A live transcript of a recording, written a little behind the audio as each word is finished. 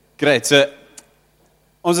Great, so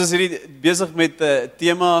ons is hier besig met 'n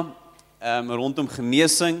tema rondom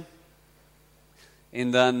genesing.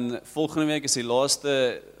 En dan volgende week is die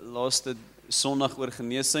laaste Sondag oor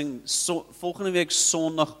genesing. Volgende week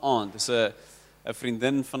Sondag aand is 'n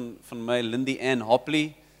vriendin van my, Lindy Ann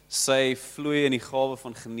Hopley. Sy vloei in die gawe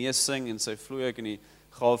van genesing en sy vloei ook in die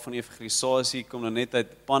gawe van evangelisasie, kom nou net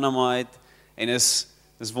uit Panama uit en is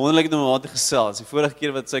wonderlik om haar te gesels. Die vorige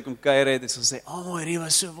keer wat sy kom kuier het sy gesê, hierdie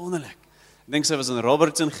was so wonderlik. Ek dink sy was in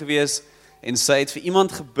Robertson gewees en sy het vir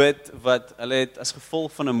iemand gebid wat hulle het as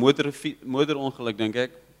gevolg van 'n motorongeluk, dink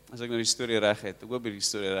ek, as ek nou die storie reg het, ek hoop die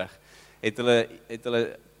storie reg, het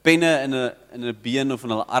hulle penne in 'n been of in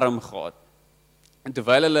hulle arm gehad. En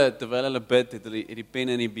terwyl hulle bid, het die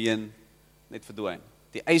penne in die been net verdwyn.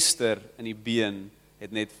 Die yster in die been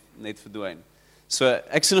het net verdwyn. So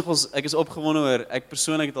ek is opgewonde oor, ek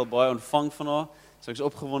persoonlik het al baie ontvang van haar, so ek is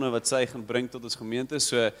opgewonde wat sy gaan bring tot ons gemeente,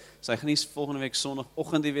 so sy gaan nie volgende week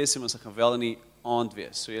Sondagoggend die wees, maar sy gaan wel in die aand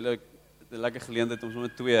wees. So julle het 'n lekker geleentheid om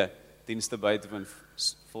sommer 2 dienste by te woon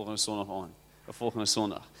volgende Sondag aand, of volgende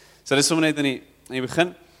Sondag. So dis sommer net in die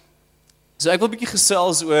begin. So ek wil 'n bietjie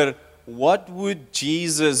gesels oor what would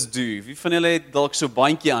Jesus do? Wie van julle het dalk so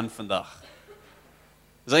bandjie aan vandag?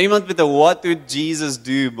 Is daar iemand met 'n what would Jesus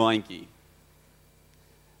do bandjie?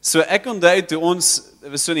 So ek onthou toe ons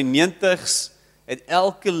was so in die 90s, het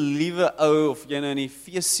elke liewe ou, of jy nou in die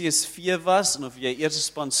FCSV was, en of jy eers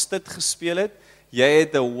span stit gespeel het, jy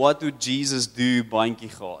het 'n what would Jesus do bandjie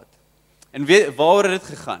gehad. En waaroor het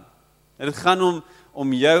dit gegaan? Dit gaan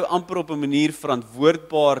om jou amper op 'n manier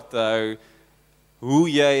verantwoordbaar te hou, hoe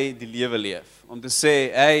jy die lewe leef. Om te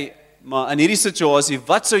sê, hey, maar in hierdie situasie,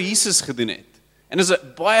 wat sou Jesus gedoen het? En dit is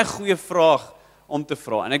 'n baie goeie vraag om te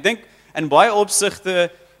vra. En ek dink, in baie opsigte,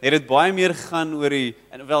 het dit baie meer gaan oor in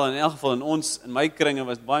elk geval in my kringe,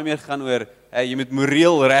 was baie meer gaan oor, hey, jy moet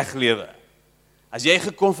moreel reg lewe. As jy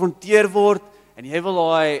gekonfronteer word, en jy wil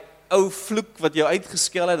daai ou vloek wat jou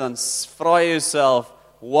uitgeskel het, dan vra jy jouself,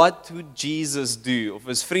 what would Jesus do? Of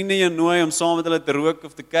as vriende jou nooi om saam met hulle te rook,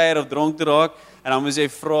 of te kuier, of dronk te raak, en dan moet jy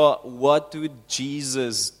vra, what would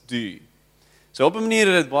Jesus do? So op 'n manier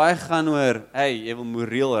het dit baie gaan oor, hey, jy wil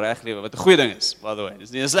moreel reg lewe, wat 'n goeie ding is, by the way. Dis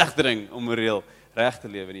nie 'n slegte ding om moreel reg te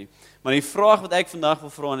lewe nie. Maar die vraag wat ek vandag wil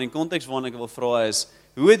vra, en in die konteks waarin ek wil vra is,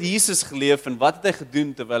 hoe het Jesus geleef en wat het hy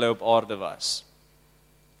gedoen terwyl hy op aarde was?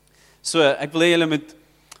 So, ek wil hê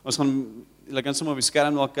julle kan sommer op die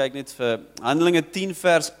skerm daar kyk net vir Handelinge 10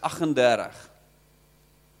 vers 38.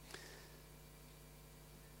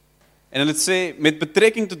 En dit sê, met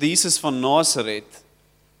betrekking tot Jesus van Nasaret,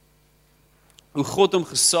 hoe God hom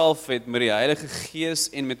gesalf het met die Heilige Gees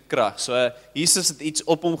en met krag. So Jesus het iets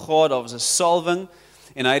op hom gehad, daar was 'n salwing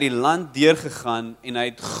en hy het die land deurgegaan en hy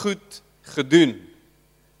het goed gedoen.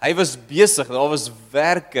 Hy was besig, daar was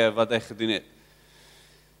werke wat hy gedoen het.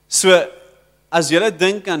 So as julle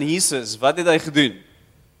dink aan Jesus, wat het hy gedoen?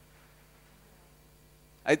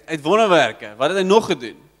 Hy het wonderwerke, wat het hy nog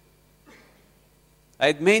gedoen? Hy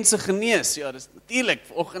het mense genees, ja, dis natuurlik,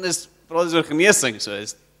 vanoggend praat ons oor genesing, so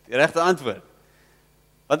is die regte antwoord.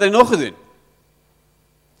 Wat het hy nog gedoen?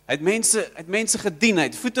 Hy het mense gedien, hy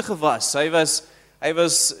het voete gewas, hy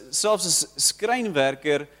was selfs 'n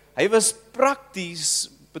skrynwerker, hy was prakties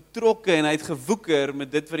betrokke en hy het gewoeker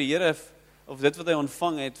met dit wat die Here, of dit wat hy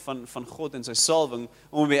ontvang het van God en sy salwing,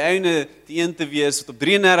 om op die einde die een te wees wat op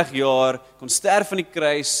 33 jaar kon sterf aan die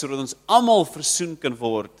kruis, sodat ons almal versoen kan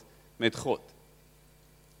word met God.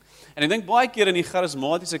 En ek dink baie keer in die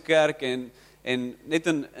charismatiese kerk en net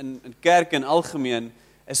in kerk in algemeen,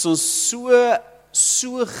 is ons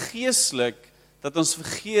so geestelik, dat ons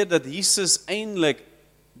vergeet dat Jesus eintlik,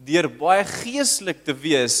 deur baie geestelik te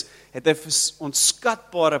wees, het hy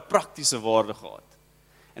onskatbare praktiese waarde gehad.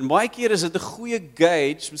 En baie keer is dit 'n goeie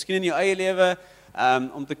gauge, miskien in jou eie lewe,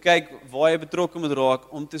 om te kyk waar jy betrokke moet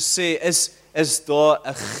raak, om te sê, is daar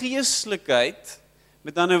 'n geestelikheid,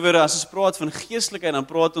 met ander woorde, as ons praat van geestelikheid, dan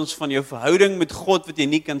praat ons van jou verhouding met God, wat jy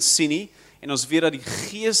nie kan sien nie, en ons weet dat die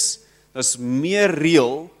gees, is meer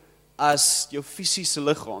reëel as jou fisiese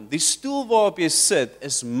liggaam. Die stoel waarop jy sit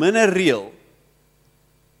is minder reëel,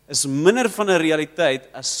 is minder van 'n realiteit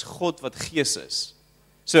as God wat gees is.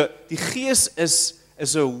 So die gees is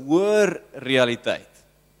 'n hoër realiteit.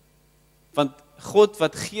 Want God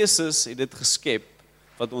wat gees is, het dit geskep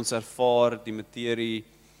wat ons ervaar, die materie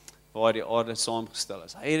waar die aarde saamgestel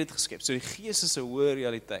is. Hy het dit geskep. So die gees is 'n hoër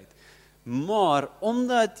realiteit. Maar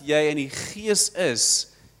omdat jy in die gees is,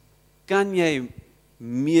 kan jy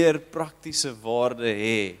meer praktiese waarde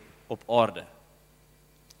hê op aarde.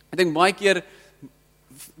 Ek dink baie keer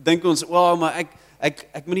dink ons, maar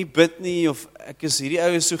ek moet nie bid nie, of ek is hierdie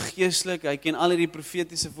ou is so geestelik, hy ken al hierdie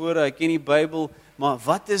profetiese woorde, hy ken die Bybel, maar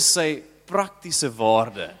wat is sy praktiese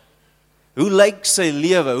waarde? Hoe lyk sy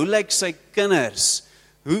lewe? Hoe lyk sy kinders?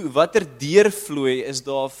 Watter deurvloei is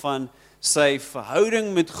daar van sy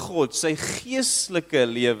verhouding met God, sy geestelike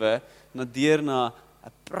lewe, na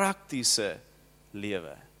 'n praktiese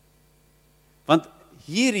lewe? Want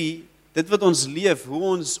dit wat ons leef, hoe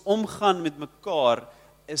ons omgaan met mekaar,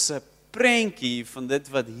 is 'n prentjie van dit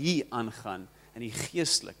wat hier aangaan in die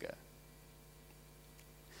geestelike.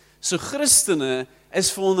 So Christene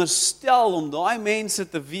is veronderstel om daai mense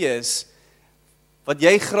te wees wat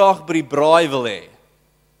jy graag by die braai wil hê.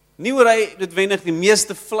 Nie oor hy noodwendig die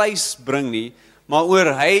meeste vleis bring nie, maar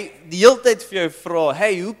oor hy die hele tyd vir jou vra,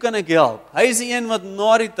 hey, hoe kan ek help? Hy is die een wat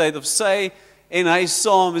na die tyd, of sy en hy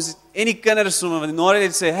saam, en die kinders saam, wat na die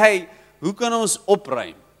tyd sê, hey, hoe kan ons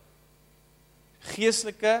opruim?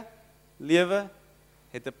 Geestelike lewe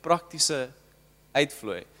het 'n praktiese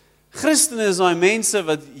uitvloei. Christene is daai mense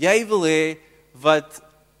wat jy wil hê, wat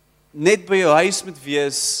net by jou huis moet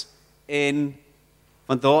wees,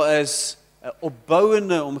 want daar is 'n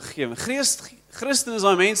opbouende omgewing. Christene is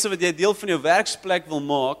daai mense wat jy deel van jou werksplek wil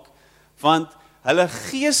maak, want hulle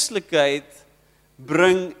geestelikheid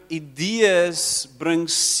bring idees, bring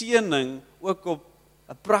seëning, ook op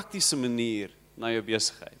 'n praktiese manier na jou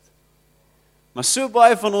besigheid. Maar so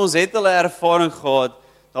baie van ons het hulle ervaring gehad,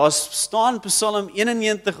 daar staan Psalm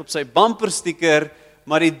 91 op sy bumpersticker,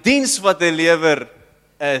 maar die diens wat hy lewer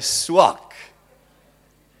is swak.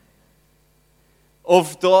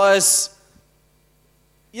 Of daar is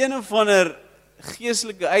een of ander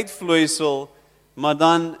geestelike uitvloeisel, maar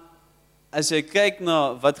dan, as jy kyk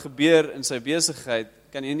na wat gebeur in sy besigheid,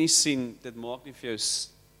 kan jy nie sien, dit maak nie vir jou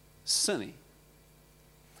sin nie.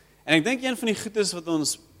 En ek dink een van die goedes wat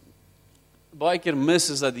ons baie keer mis,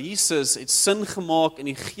 is dat Jesus het sin gemaak in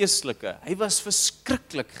die geestelike. Hy was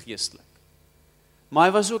verskriklik geestelik. Maar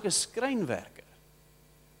hy was ook 'n skrynwerker,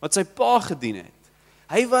 wat sy pa gedien het.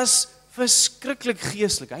 Hy was verskriklik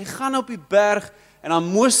geestelik. Hy gaan op die berg, en dan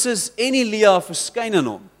Moses en Elia verskyn aan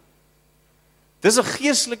hom. Dis 'n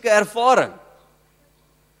geestelike ervaring.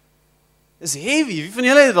 Dis heavy, wie van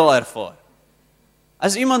julle het dit al ervaar?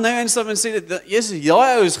 As iemand nou instap en sê, Jesus, ja,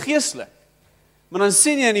 hy is geestelik. Maar dan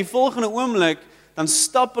sien jy in die volgende oomblik, dan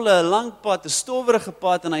stap hulle 'n lang pad, 'n stowwerige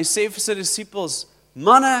pad, en hy sê vir sy disippels,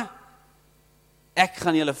 manne, ek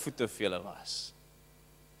gaan julle voete vir julle was.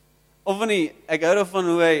 Of nie, ek hou daarvan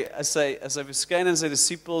hoe hy, as hy verskyn aan sy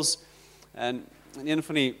disippels, en in een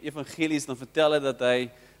van die evangelies, dan vertel hy dat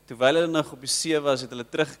hy, terwyl hulle nog op die see was, het hulle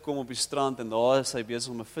teruggekom op die strand, en daar is hy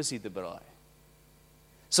besig om 'n visie te braai.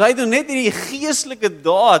 So hy het net hierdie geestelike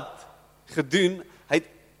daad gedoen, hy het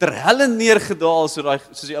ter helle neergedaal,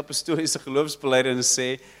 soos die apostoliese geloofsbelijdenis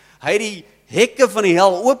sê, hy het die hekke van die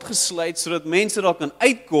hel oopgesluit, sodat mense daar kan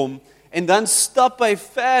uitkom, en dan stap hy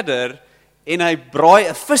verder, en hy braai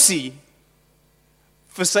 'n visie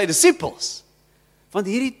vir sy disippels. Want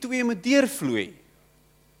hierdie twee moet deurvloei.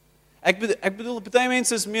 Ek bedoel, party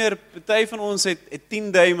mense is meer, party van ons het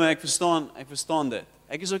 10 duime, ek verstaan dit.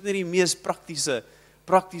 Ek is ook nie die mees praktiese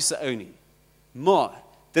ou nie. Maar,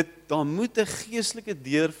 daar moet 'n geestelike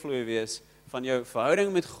deurvloei wees, van jou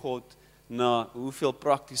verhouding met God, na hoeveel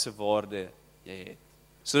praktiese waarde jy het.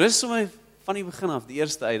 So dis sommer van die begin af, die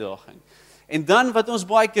eerste uitdaging. En dan wat ons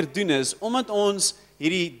baie keer doen is, omdat ons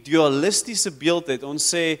hierdie dualistiese beeld het,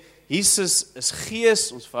 ons sê, Jesus is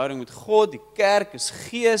gees, ons verhouding met God, die kerk is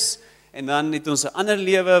gees, en dan het ons 'n ander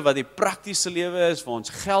lewe, wat die praktiese lewe is, waar ons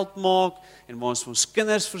geld maak, en waar ons vir ons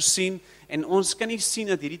kinders voorsien, en ons kan nie sien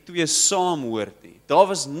dat hierdie twee saam hoort nie. Daar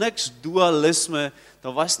was niks dualisme,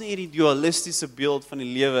 daar was nie hierdie dualistiese beeld van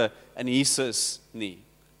die lewe in Jesus nie.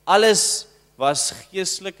 Alles was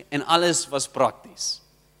geestelik, en alles was prakties.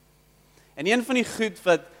 En een van die goed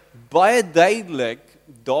wat baie duidelik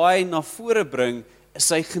daai na vore bring, is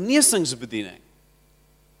sy genesingsbediening.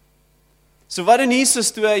 So wat doen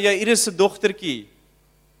Jesus toe hy Jairus se dogtertjie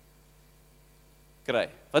kry?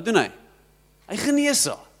 Wat doen hy? Hy genees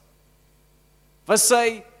haar.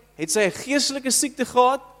 Het sy 'n geestelike siekte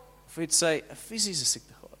gehad, of het sy 'n fisiese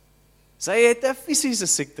siekte gehad? Sy het 'n fisiese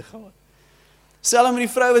siekte gehad. Selfs met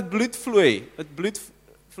die vrou wat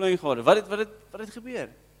bloedvloeiing gehad het. Wat het gebeur?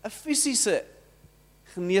 'n fisiese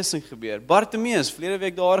genesing gebeur. Bartimeus, verlede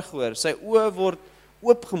week daar gehoor, sy oë word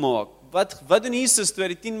oopgemaak. Wat doen Jesus toe hy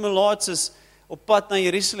die 10 melaatses op pad na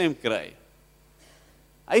Jerusalem kry?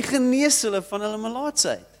 Hy genees hulle van hulle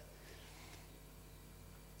melaatsheid.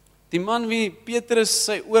 Die man wie Petrus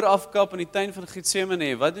sy oor afkap in die tuin van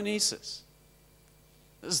Getsemane, wat doen Jesus?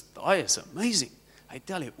 Daai is amazing. Hy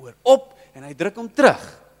tel die oor op en hy druk hom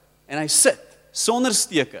terug en hy sit. sonder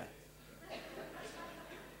steke.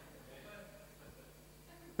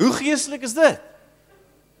 Hoe geestelik is dit?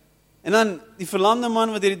 En dan die verlamde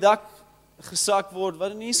man wat deur die dak gesak word,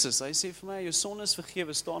 wat in Jesus? Hy sê vir my, jou sonde is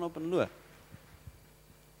vergewe, staan op en loop.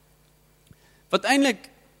 Wat eintlik,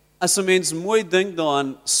 as 'n mens mooi dink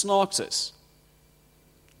daaraan, snaaks is.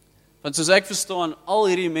 Want soos ek verstaan, al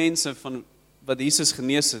hierdie mense van wat Jesus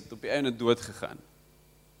genees het, op die einde dood gegaan.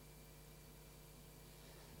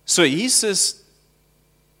 So Jesus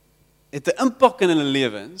het 'n impak in hulle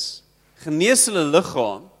lewens, genees hulle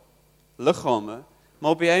liggame,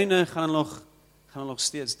 maar op die einde gaan hulle nog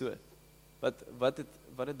steeds dood. Wat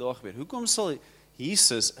het daar gebeur? Hoekom sal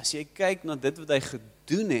Jesus, as jy kyk na dit wat hy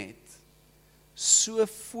gedoen het, so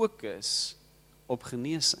fokus op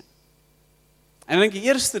genesing? En ek dink die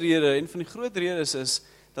eerste rede, en van die groot redes is,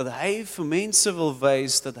 dat hy vir mense wil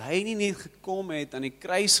wys, dat hy nie net gekom het, aan die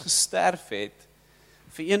kruis gesterf het,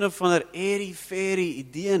 vir een of ander airy-fairy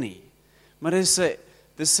idee nie, maar dis 'n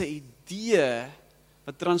idee,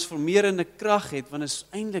 wat transformerende krag het, want dit is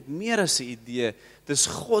eintlik meer as 'n idee, dis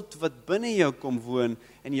God wat binne jou kom woon,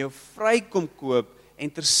 en jou vry kom koop,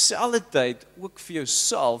 en terselfdertyd ook vir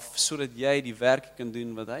jouself, sodat jy die werk kan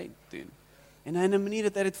doen wat hy doen. En in 'n manier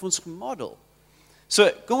het hy dit vir ons gemodel. So,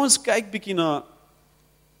 kom ons kyk bietjie na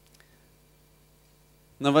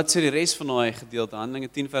wat sê die res van daai gedeelte, Handelinge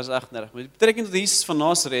 10 vers 38, met betrekking tot Jesus van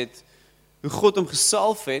Nasaret, hoe God hom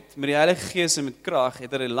gesalf het, met die Heilige Gees en met krag,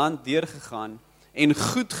 het hy die land deurgegaan, en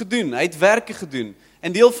goed gedoen, hy het werke gedoen,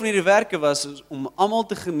 en deel van hierdie werke was, om almal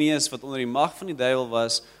te genees, wat onder die mag van die duiwel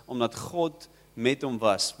was, omdat God met hom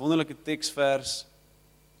was. Wonderlike teksvers,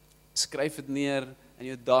 skryf dit neer, in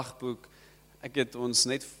jou dagboek, ek het ons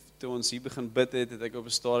net, toe ons hier begin bid het ek op 'n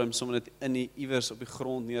stadium sommer dit in die iewers op die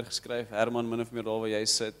grond neergeskryf, Herman, min of meer daar waar jy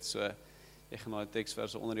sit, so, jy gaan daai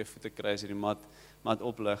teksverse onder jou voete kry, as jy die mat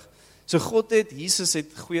oplig. So Jesus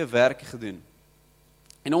het goeie werke gedoen.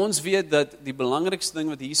 En ons weet dat die belangrikste ding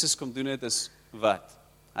wat Jesus kom doen het, is wat?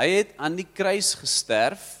 Hy het aan die kruis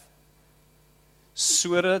gesterf,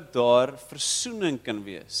 sodat daar versoening kan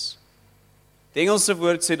wees. Die Engelse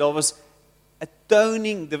woord sê, daar was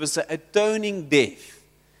atoning death.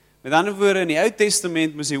 Met ander woorde, in die Ou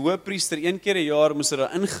Testament moes die hoëpriester 1 keer 'n jaar moes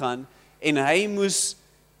daar ingaan, en hy moes,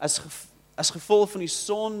 as gevolg van die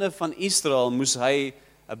sonde van Israel, moes hy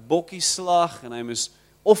 'n bokkie slag, en hy moes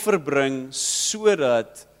offer bring,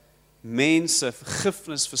 sodat mense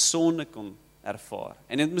vergifnis vir sonde kon ervaar.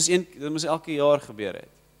 En dit moes elke jaar gebeur het.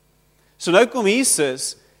 So nou kom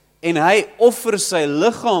Jesus, en hy offer sy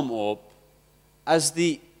liggaam op, as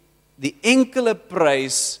die enkele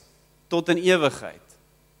prys tot in ewigheid.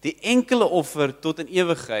 Die enkele offer tot in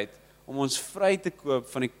ewigheid, om ons vry te koop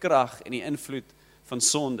van die krag en die invloed van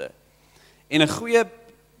sonde. En 'n goeie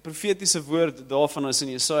profetiese woord daarvan is in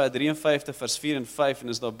Jesaja 53 vers 4 en 5, en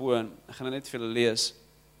is daarbo, en ek gaan net vir julle lees.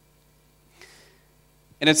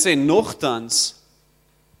 En dit sê, nogtans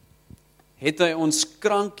het hy ons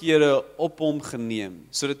krankhede op hom geneem.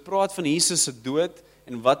 So dit praat van Jesus se dood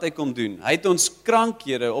en wat hy kom doen. Hy het ons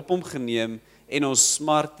krankhede op hom geneem en ons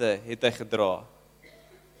smarte het hy gedra.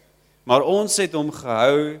 Maar ons het hom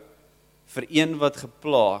gehou vir een wat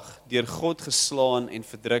geplaag, deur God geslaan en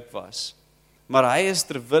verdruk was. Maar hy is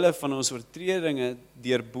ter wille van ons oortredinge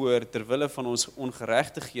deurboor, ter wille van ons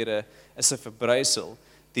ongeregtighede is hy verbrysel.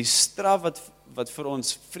 Die straf wat vir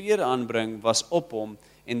ons vrede aanbring, was op hom,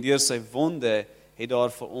 en deur sy wonde het daar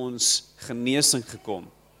vir ons genesing gekom.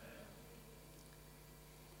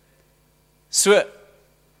 So,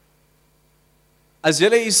 as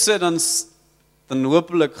julle hier sit, dan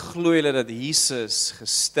hopelik glo julle dat Jesus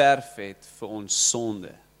gesterf het vir ons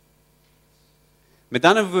sonde. Met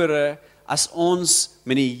ander woorde, as ons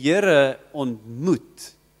met die Here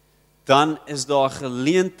ontmoet, dan is daar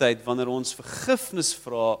geleentheid wanneer ons vergifnis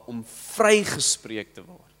vra om vrygespreek te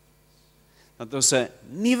word. Dat ons 'n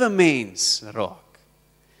nuwe mens raak.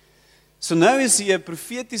 So nou is hier 'n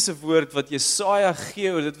profetiese woord wat Jesaja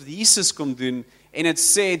gee oor dit wat Jesus kom doen, en dit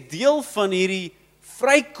sê deel van hierdie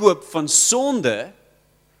vrykoop van sonde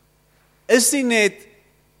is nie net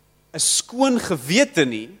 'n skoon gewete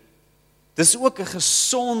nie, dis ook 'n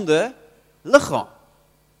gesonde liggaam.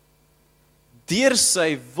 Deur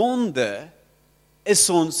sy wonde is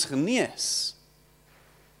ons genees.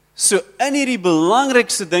 So in hierdie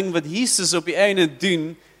belangrikste ding wat Jesus op die einde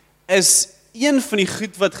doen, is een van die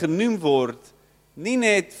goed wat genoem word, nie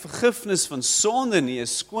net vergifnis van sonde nie, 'n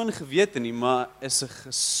skoon gewete nie, maar is 'n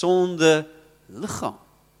gesonde liggaam.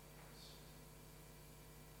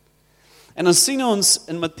 En dan sien ons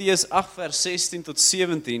in Matteus 8 vers 16 tot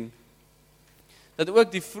 17, dat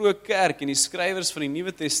ook die vroeë kerk en die skrywers van die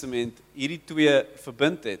Nuwe Testament hierdie twee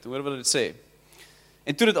verbind het. Hoor wat dit sê.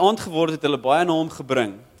 En toe dit aand geword het hulle baie na hom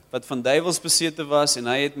gebring, wat van duiwels besete was, en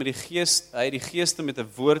hy het die geeste met 'n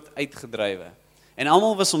woord uitgedrywe. En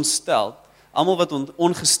almal was ontsteld, almal wat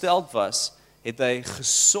ongesteld was, het hy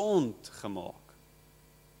gesond gemaak.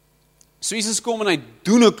 So Jesus kom en hy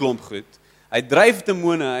doen 'n klomp goed, hy dryf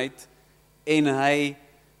demone uit, en hy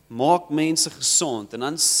maak mense gesond. En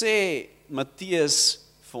dan sê Matteus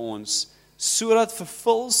vir ons, sodat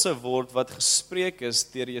vervul sou word wat gespreek is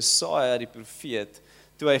deur Jesaja die profeet,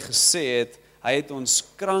 toe hy gesê het, hy het ons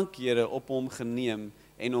krankhede op hom geneem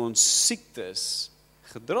en ons siektes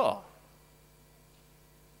gedra.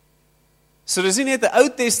 So dis nie net 'n Ou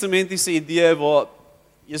Testamentiese idee waar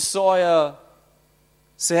Jesaja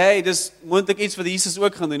sê, hey, dis moontlik iets wat Jesus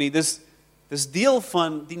ook gaan doen nie. Dis deel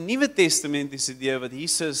van die Nuwe Testamentiese idee wat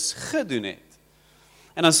Jesus gedoen het.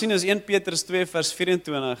 En dan sien ons 1 Petrus 2 vers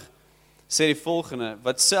 24 sê die volgende,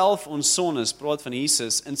 wat self ons sondes, praat van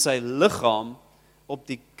Jesus, in sy liggaam op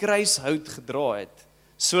die kruishout gedra het,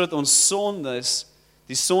 sodat ons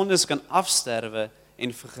die sondes kan afsterwe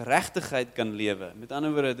en vir geregtigheid kan lewe. Met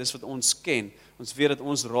ander woorde, dis wat ons ken. Ons weet dat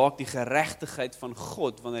ons raak die geregtigheid van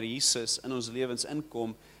God wanneer Jesus in ons lewens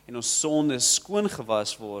inkom en ons sondes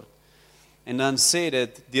skoongewas word. En dan sê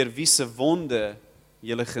dit, deur wie se wonde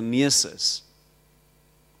julle genees is.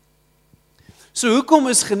 So hoekom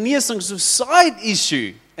is genesing so side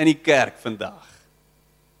issue in die kerk vandag?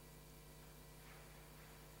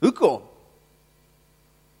 Hoekom?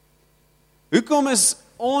 Hoekom is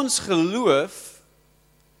ons geloof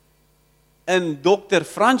in Dr.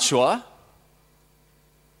 François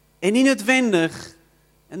en nie noodwendig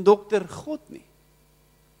in Dr. God nie?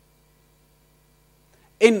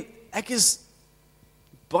 En ek is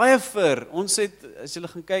baie ons het, as julle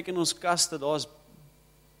gaan kyk in ons kaste, daar's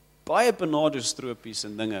baie benadestropies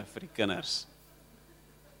en dinge vir die kinders.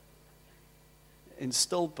 En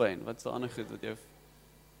stilpyn, wat is die ander goed wat jou...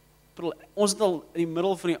 Ons het al in die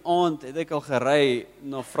middel van die aand, het ek al gery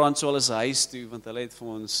na François se huis toe, want hulle het vir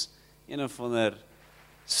ons een of ander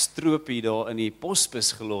stroopie daar in die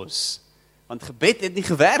posbus gelos. Want gebed het nie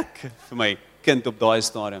gewerk vir my kind op daai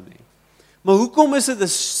stadium nie. Maar hoekom is dit 'n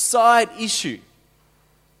side issue?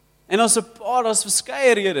 En daar's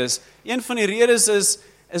verskeie redes. Een van die redes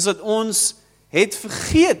is dat ons het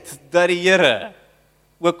vergeet dat die Here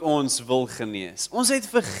ook ons wil genees. Ons het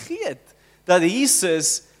vergeet dat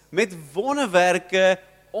Jesus met wonderwerke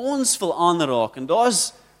ons wil aanraak. En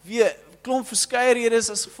daar's weer klomp verskeie redes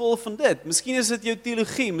as gevolg van dit. Miskien is dit jou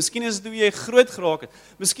teologie, miskien is dit hoe jy groot geraak het.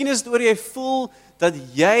 Miskien is dit oor jy voel dat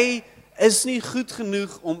jy is nie goed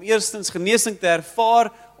genoeg om eerstens genesing te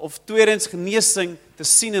ervaar of tweedens genesing te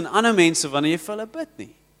sien in ander mense wanneer jy vir hulle bid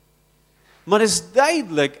nie. Maar dit is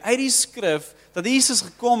duidelik uit die skrif dat Jesus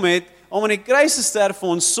gekom het om aan die kruis te sterf vir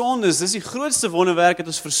ons sondes. Dis die grootste wonderwerk dat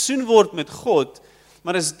ons versoen word met God.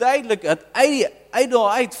 Maar dit is duidelik dat uit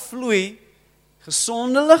daaruit vloei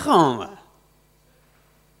gesonde liggame.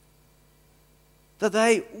 Dat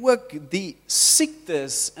hy ook die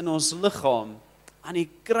siektes in ons liggaam aan die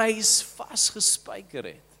kruis vasgespijker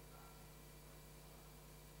het.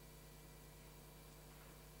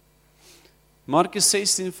 Markus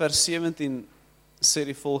 16 vers 17 sê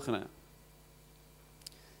die volgende.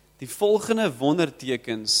 Die volgende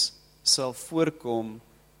wondertekens sal voorkom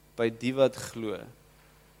by die wat glo.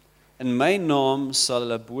 In my naam sal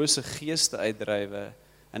hulle bose geeste uitdrywe,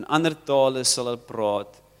 in ander tale sal hulle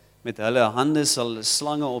praat, met hulle hande sal hulle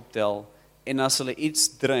slange optel, en as hulle iets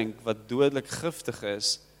drink wat dodelik giftig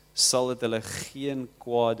is, sal dit hulle geen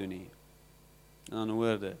kwaad doen nie. En dan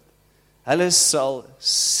hoor dit. Hulle sal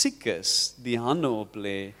siekes die hande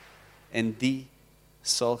oplê, en die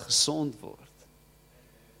sal gesond word.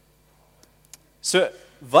 So,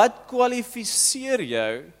 wat kwalifiseer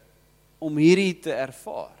jou om hierdie te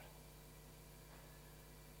ervaar?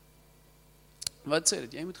 Wat sê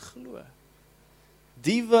dit? Jy moet glo.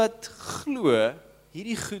 Die wat glo,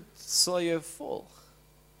 hierdie goed sal jou volg.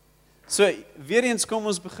 So, weer eens kom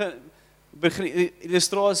ons begin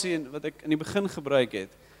illustrasie wat ek in die begin gebruik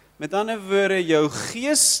het. Met ander woorde, jou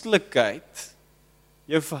geestelikheid,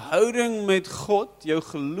 jou verhouding met God, jou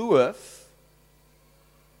geloof,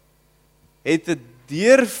 het 'n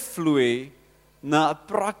deurvloei na 'n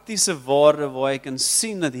praktiese waarde waar jy kan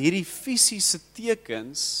sien dat hierdie fisiese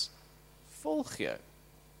tekens volg jou.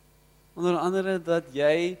 Onder andere dat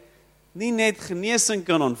jy nie net genesing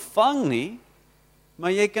kan ontvang nie,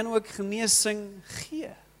 maar jy kan ook genesing gee.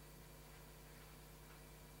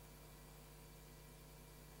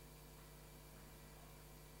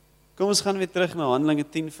 Kom ons gaan weer terug na Handelinge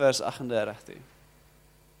 10 vers 38 toe.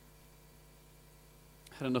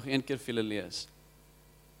 Ek gaan dit nog een keer vir julle lees.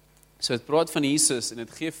 So dit praat van Jesus en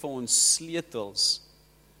dit gee vir ons sleutels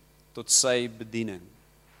tot sy bediening.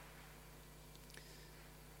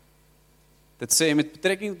 Dit sê met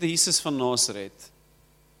betrekking tot Jesus van Nasaret,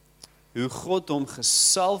 hoe God hom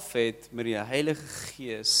gesalf het met die Heilige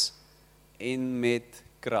Gees en met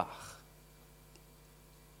krag.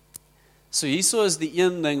 So hierso is die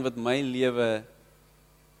een ding wat my lewe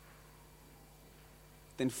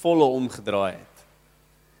ten volle omgedraai het,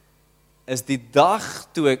 is die dag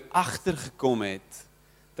toe ek agtergekom het,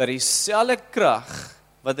 dat dieselfde krag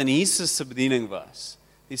wat in Jesus se bediening was,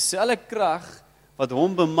 dieselfde krag wat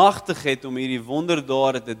hom bemagtig het om hierdie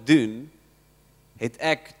wonderdade te doen, het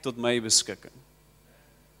ek tot my beskikking.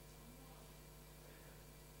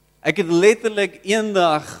 Ek het letterlik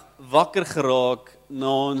eendag wakker geraak,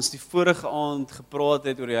 na ons die vorige aand gepraat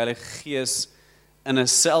het oor die Heilige Gees in 'n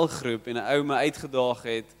selgroep, en 'n ou my uitgedaag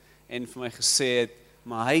het, en vir my gesê het,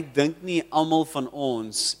 maar hy dink nie almal van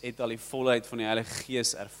ons het al die volheid van die Heilige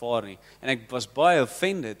Gees ervaar nie. En ek was baie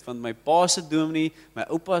offended, want my pa se dominee, my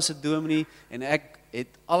oupa se dominee, en ek het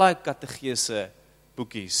al daai kategese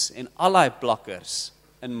boekies, en al daai plakkers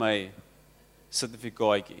in my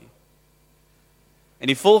sertifikaatjie. En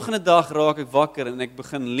die volgende dag raak ek wakker en ek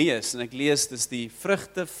begin lees, en ek lees, dis die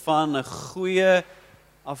vrugte van 'n goeie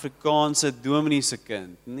Afrikaanse dominee se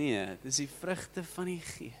kind. Nee, dis die vrugte van die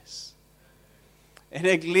Gees. En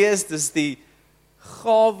ek lees, dis die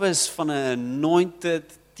gawes van 'n anointed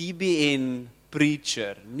TBN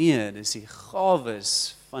preacher. Nee, dis die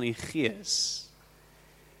gawes van die Gees.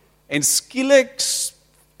 En skielik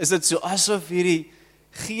is dit so asof hierdie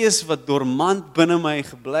Gees wat dormant binne my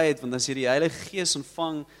gebly het, want as jy die Heilige Gees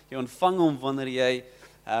ontvang, jy ontvang hom wanneer jy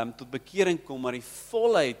tot bekering kom, maar die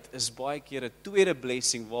volheid is baie keer 'n tweede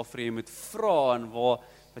blessing waarvoor jy moet vra en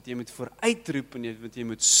wat jy moet vooruitroep en wat jy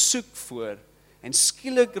moet soek voor. En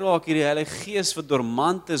skielik raak hierdie Heilige Gees wat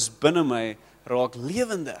dormant is binne my, raak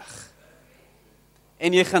lewendig.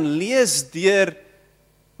 En jy gaan lees deur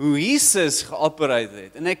hoe Jesus geoperate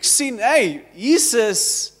het. En ek sien,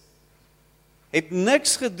 Jesus het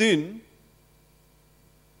niks gedoen,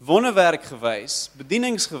 wonderwerk gewys,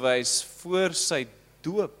 bedieningsgewys voor sy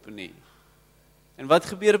doop nie. En wat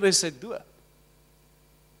gebeur by sy doop?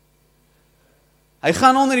 Hy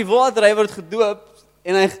gaan onder die water, hy word gedoop,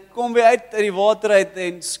 en hy kom weer uit die water uit,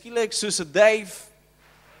 en skielik soos 'n duif,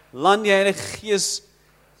 land die Heilige Gees,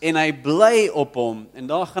 en hy bly op hom, en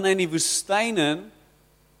daar gaan hy in die woestyn in,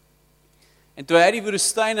 en toe hy uit die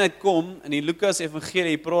woestyn uitkom, in die Lukas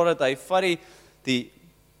Evangelie, praat dat hy vat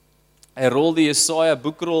hy rol die Jesaja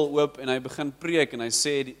boekrol oop, en hy begin preek, en hy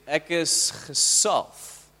sê, ek is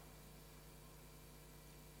gesalf.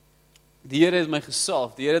 Die Here het my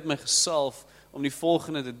gesalf, om die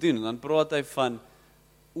volgende te doen, en dan praat hy van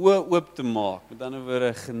oë oop te maak, met ander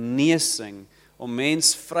woorde genesing, om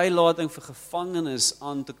mens vrylating vir gevangenes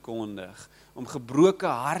aan te kondig, om gebroke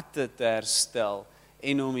harte te herstel,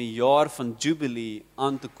 en om die jaar van Jubilee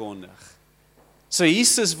aan te kondig. So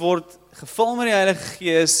Jesus word gevul met die Heilige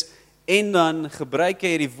Gees, en dan gebruik hy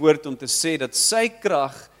hierdie woord om te sê dat sy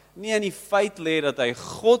krag nie in die feit lê dat hy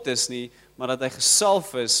God is nie, maar dat hy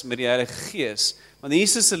gesalf is met die Heilige Gees. Want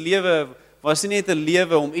Jesus se lewe was nie net 'n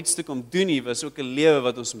lewe om iets te kom doen nie, was ook 'n lewe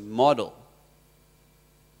wat ons moet model.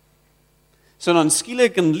 So dan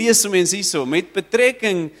skielik en lees mense hierso, met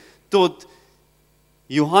betrekking tot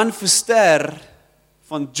Johan Verster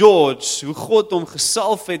van George, hoe God hom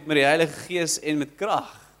gesalf het met die Heilige Gees en met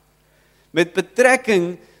krag. Met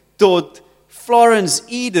betrekking tot Florence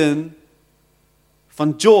Eden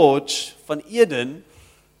van George van Eden,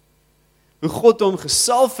 hoe God hom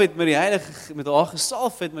gesalf het met haar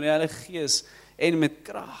gesalf het met die Heilige Gees en met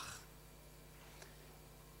krag.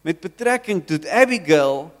 Met betrekking tot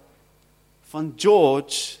Abigail van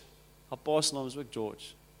George, haar pa se naam is ook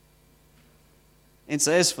George, en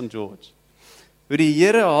sy is van George, hoe die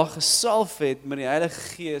Here haar gesalf het met die Heilige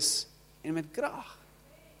Gees en met krag.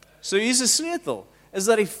 So hier is 'n sleutel, is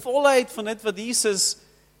dat die volheid van dit wat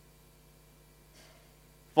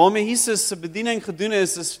waarmee Jesus se bediening gedoen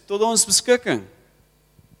is tot ons beskikking.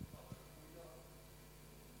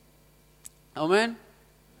 Amen.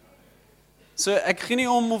 So ek gee nie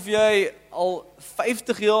om of jy al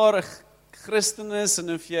 50 jaar 'n Christen is,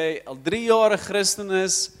 en of jy al 3 jaar 'n Christen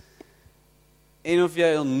is, en of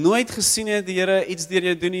jy al nooit gesien het die Here iets deur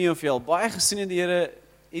jou doen nie, of jy al baie gesien het die Here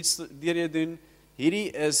iets deur jou doen,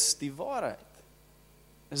 hierdie is die waarheid.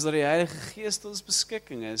 Is dat die Heilige Gees tot ons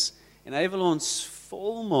beskikking is, en hy wil ons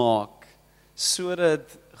volmaak,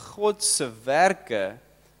 sodat God se werke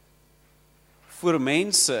vir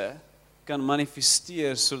mense kan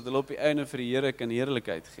manifesteer, sodat hulle op die einde vir die Here kan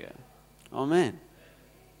heerlikheid gee. Amen.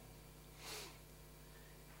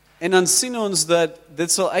 En dan sien ons dat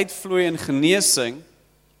dit sal uitvloei in genesing,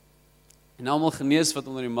 En almal genees wat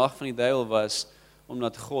onder die mag van die duiwel was,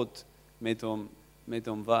 omdat God met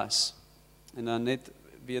hom was. En dan net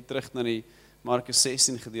weer terug na die Markus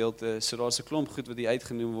 16 gedeelte, so daar's 'n klomp goed wat hier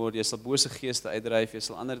uitgenoem word, jy sal bose geeste uitdryf, jy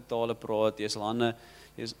sal ander tale praat, jy sal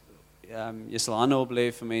hande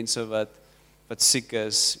oplê vir mense wat siek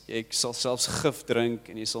is, jy sal selfs gif drink,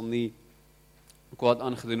 en jy sal nie kwaad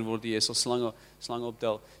aangedoen word, jy sal slange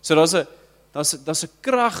optel. So daar's 'n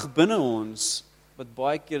krag binne ons, wat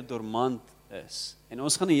baie keer dormant is. En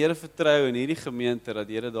ons gaan die Here vertrou in hierdie gemeente, dat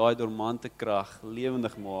die Here daai dormante krag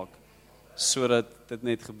lewendig maak, sodat dit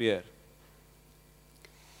net gebeur.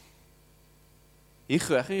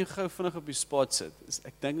 Hugo, ek gaan jou gou vinnig op die spot sit.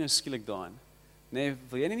 Ek dink nou skielik daaraan. Nee,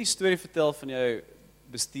 wil jy nie die storie vertel van jou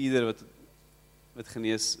bestuurder wat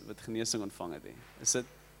genesing ontvang het nie? Is dit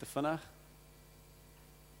te vinnig?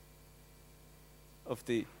 Of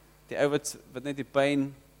die ou wat net die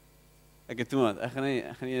pyn, ek het toe, ek gaan nie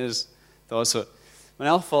eers daar so. Maar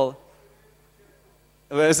in elk geval,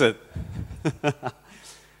 waar is dit?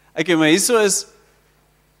 Okay, maar hier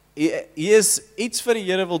is iets vir die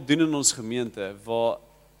Here wil doen in ons gemeente,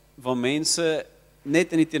 waar mense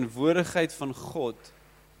net in die teenwoordigheid van God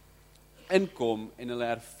inkom en hulle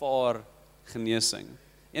ervaar genesing.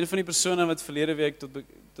 Een van die persone wat verlede week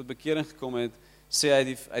tot bekering gekom het, sê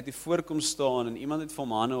hy het die voorkom staan en iemand het vir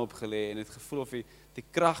hom hande opgelê en het gevoel of die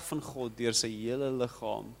krag van God deur sy hele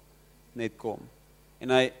liggaam net kom. En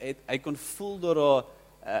hy kon voel dat daar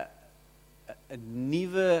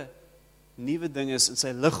 'n nuwe ding is in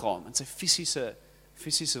sy liggaam, in sy fisiese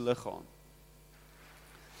liggaam.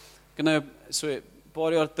 Ek kan nou so 'n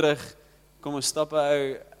paar jaar terug kom 'n stappe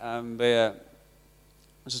ou by 'n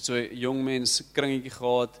so 'n jong mens kringetjie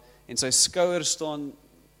gehad en sy skouers staan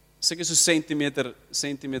seker so sentimeter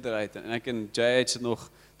uit en ek en JH het nog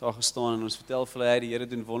daar gestaan en ons vertel vir hy die Here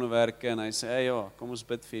doen wonderwerke en hy sê hey, ja, kom ons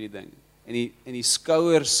bid vir hierdie ding. En die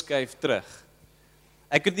skouers skuif terug.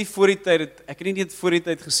 Ek het nie voor die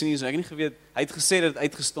tyd gesien nie, so ek het nie geweet, hy het gesê dat het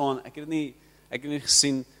uitgestaan, ek het nie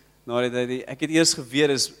gesien na die tyd, ek het eers geweet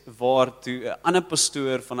is waar toe 'n ander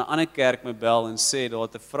pastoor van 'n ander kerk my bel en sê, daar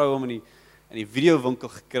het 'n vrou hom in die videowinkel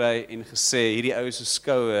gekry en gesê, hierdie ou se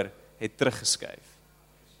skouer het teruggeskuif.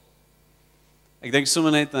 Ek dink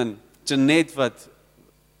sommer net aan Janet wat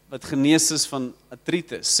genees is van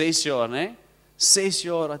artritis, 6 jaar, né? 6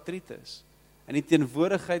 jaar artritis. In die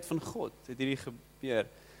teenwoordigheid van God het hierdie gebeur.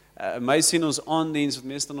 My sien ons aanddiens, wat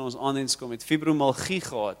meestal na ons aanddiens kom, het fibromalgie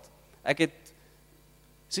gehad. Ek het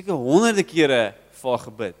seker honderde kere vir haar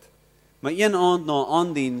gebid. Maar een aand na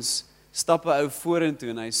aanddiens stap 'n ou vorentoe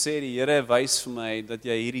en hy sê die Here wys vir my dat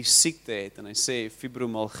jy hierdie siekte het en hy sê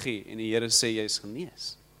fibromalgie en die Here sê jy's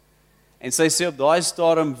genees. En sy sê op daai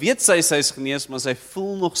stadium weet sy's genees, maar sy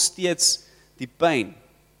voel nog steeds die pyn.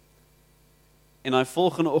 En daai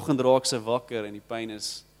volgende oggend raak sy wakker en die pyn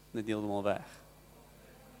is net heeltemal weg.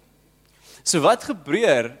 So wat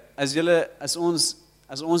gebeur as ons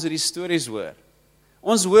hierdie stories hoor?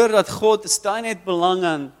 Ons hoor dat God staan net belang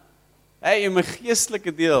aan in my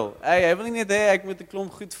geestelike deel. Hy wil nie net ek moet 'n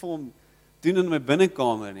klomp goed vir hom doen in my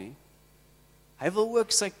binnekamer nie. Hy wil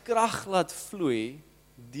ook sy krag laat vloei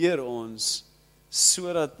deur ons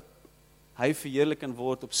sodat hy verheerlik kan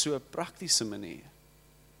word op so 'n praktiese manier.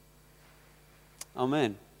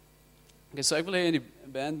 Amen. Okay, so ek wil hê in die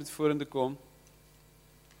band met vorentoe kom.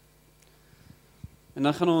 En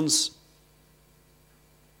dan gaan ons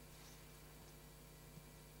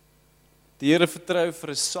die Here vertrou vir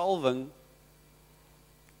 'n salwing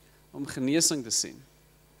om genesing te sien.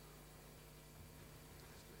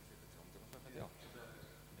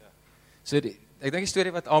 So ek dink die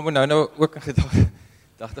storie wat Amo nou ook in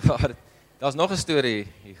gedagte gehad het. Daar's nog 'n storie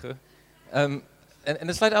hier. En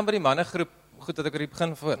dit sluit aan by die mannegroep, goed dat ek oor die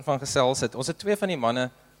begin van gesels het. Ons het 2 van die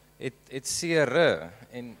manne het seere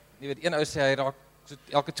en jy weet een ou sê hy raak so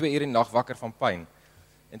elke 2 ure in die nag wakker van pyn.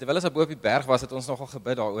 En terwyl ons op die berg was, het ons nogal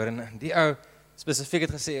gebid daaroor en die ou spesifiek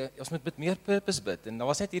het gesê ons moet met meer purpose bid en daar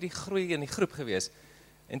was net hierdie groei in die groep gewees.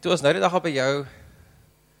 En toe ons nou die dag op by jou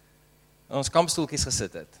in ons kampstoeltjies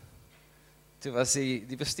gesit het. Toe was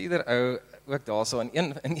die bestuurder ou ook daar so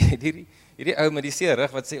en hierdie ou met die seer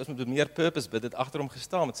rug wat sê ons moet met meer purpose bid, het agter hom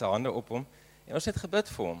gestaan met sy hande op hom en ons het gebid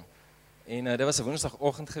vir hom. En dit was 'n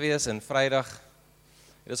Woensdagoggend gewees en Vrydag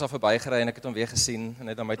het ons al verbygery en ek het hom weer gesien en hy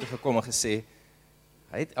het na my toe gekom en gesê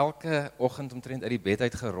hy het elke oggend omtrent uit die bed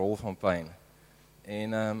uit gerol van pyn.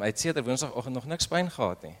 En hy het sedert Woensdagoggend nog niks pyn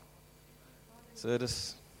gehad nie. So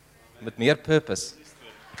dis met meer purpose.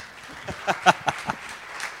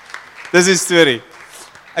 Dis die storie.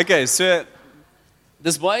 Okay, so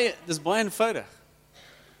dis baie eenvoudig.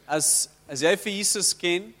 As jy vir Jesus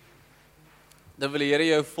ken, dan wil die Here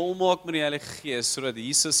jou volmaak met die Heilige Gees, sodat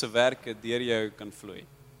Jesus se werke deur jou kan vloei.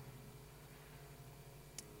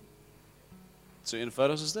 So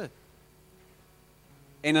eenvoudig is dit.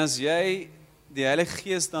 En as jy die Heilige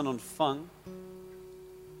Gees dan ontvang,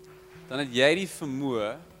 dan het jy die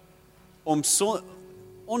vermoë om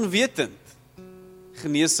onwetend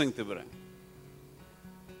genesing te bring.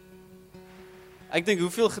 Ek dink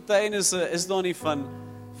hoeveel getuienisse is daar nie van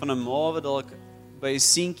 'n ma wat dalk by 'n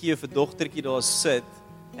seentjie of 'n dogtertjie daar sit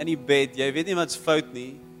in die bed, jy weet nie wat's fout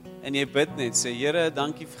nie en jy bid net, sê Here,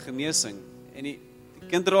 dankie vir genesing. En die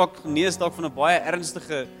kind raak genees dalk van 'n baie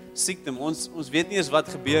ernstige siekte. Ons weet nie eens wat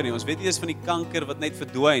gebeur nie. Ons weet nie eens van die kanker wat net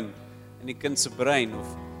verdwyn in die kind se brein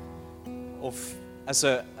of as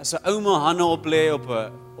 'n ouma hande oplê op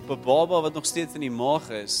 'n baba wat nog steeds in die maag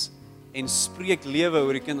is en spreek lewe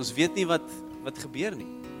oor die kind. Ons weet nie wat gebeur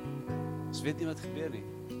nie. Ons weet nie wat gebeur nie.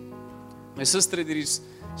 My suster het hierdie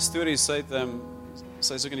storie, sy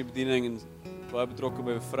is ook in die bediening en baie betrokke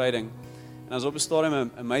by bevryding. En as op 'n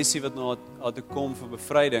stadium 'n meisie wat na haar toe kom vir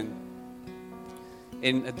bevryding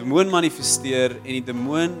en 'n demoon manifesteer en die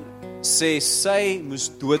demoon sê sy moes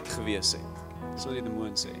dood gewees het. So die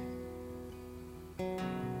demoon sê.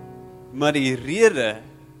 Maar die rede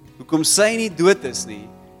hoekom sy nie dood is nie,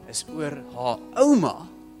 is oor haar ouma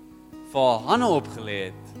vir haar hande opgelê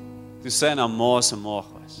het toe sy in haar ma se maag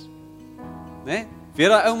was. Né?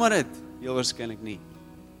 Weet daai ouma dit? Heel waarskynlik nie.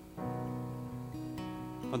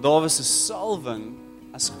 Want daar was 'n salwing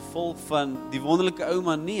as gevolg van die wonderlike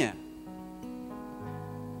ouma nee.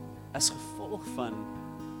 As gevolg van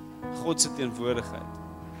God se teenwoordigheid.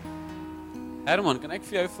 Herman, kan ek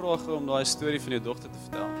vir jou vra om daai storie van jou dogter te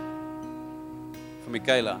vertel? Van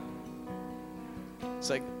Michaela.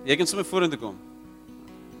 Sê jy kan sommer vorentoe kom.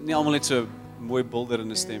 Nie almal net so mooi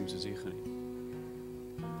bulderende stem soos jy gaan nie.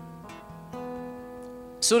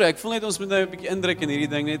 Sorry, ek voel net ons moet nou 'n bietjie indruk in hierdie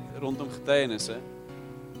ding net rondom getuienisse.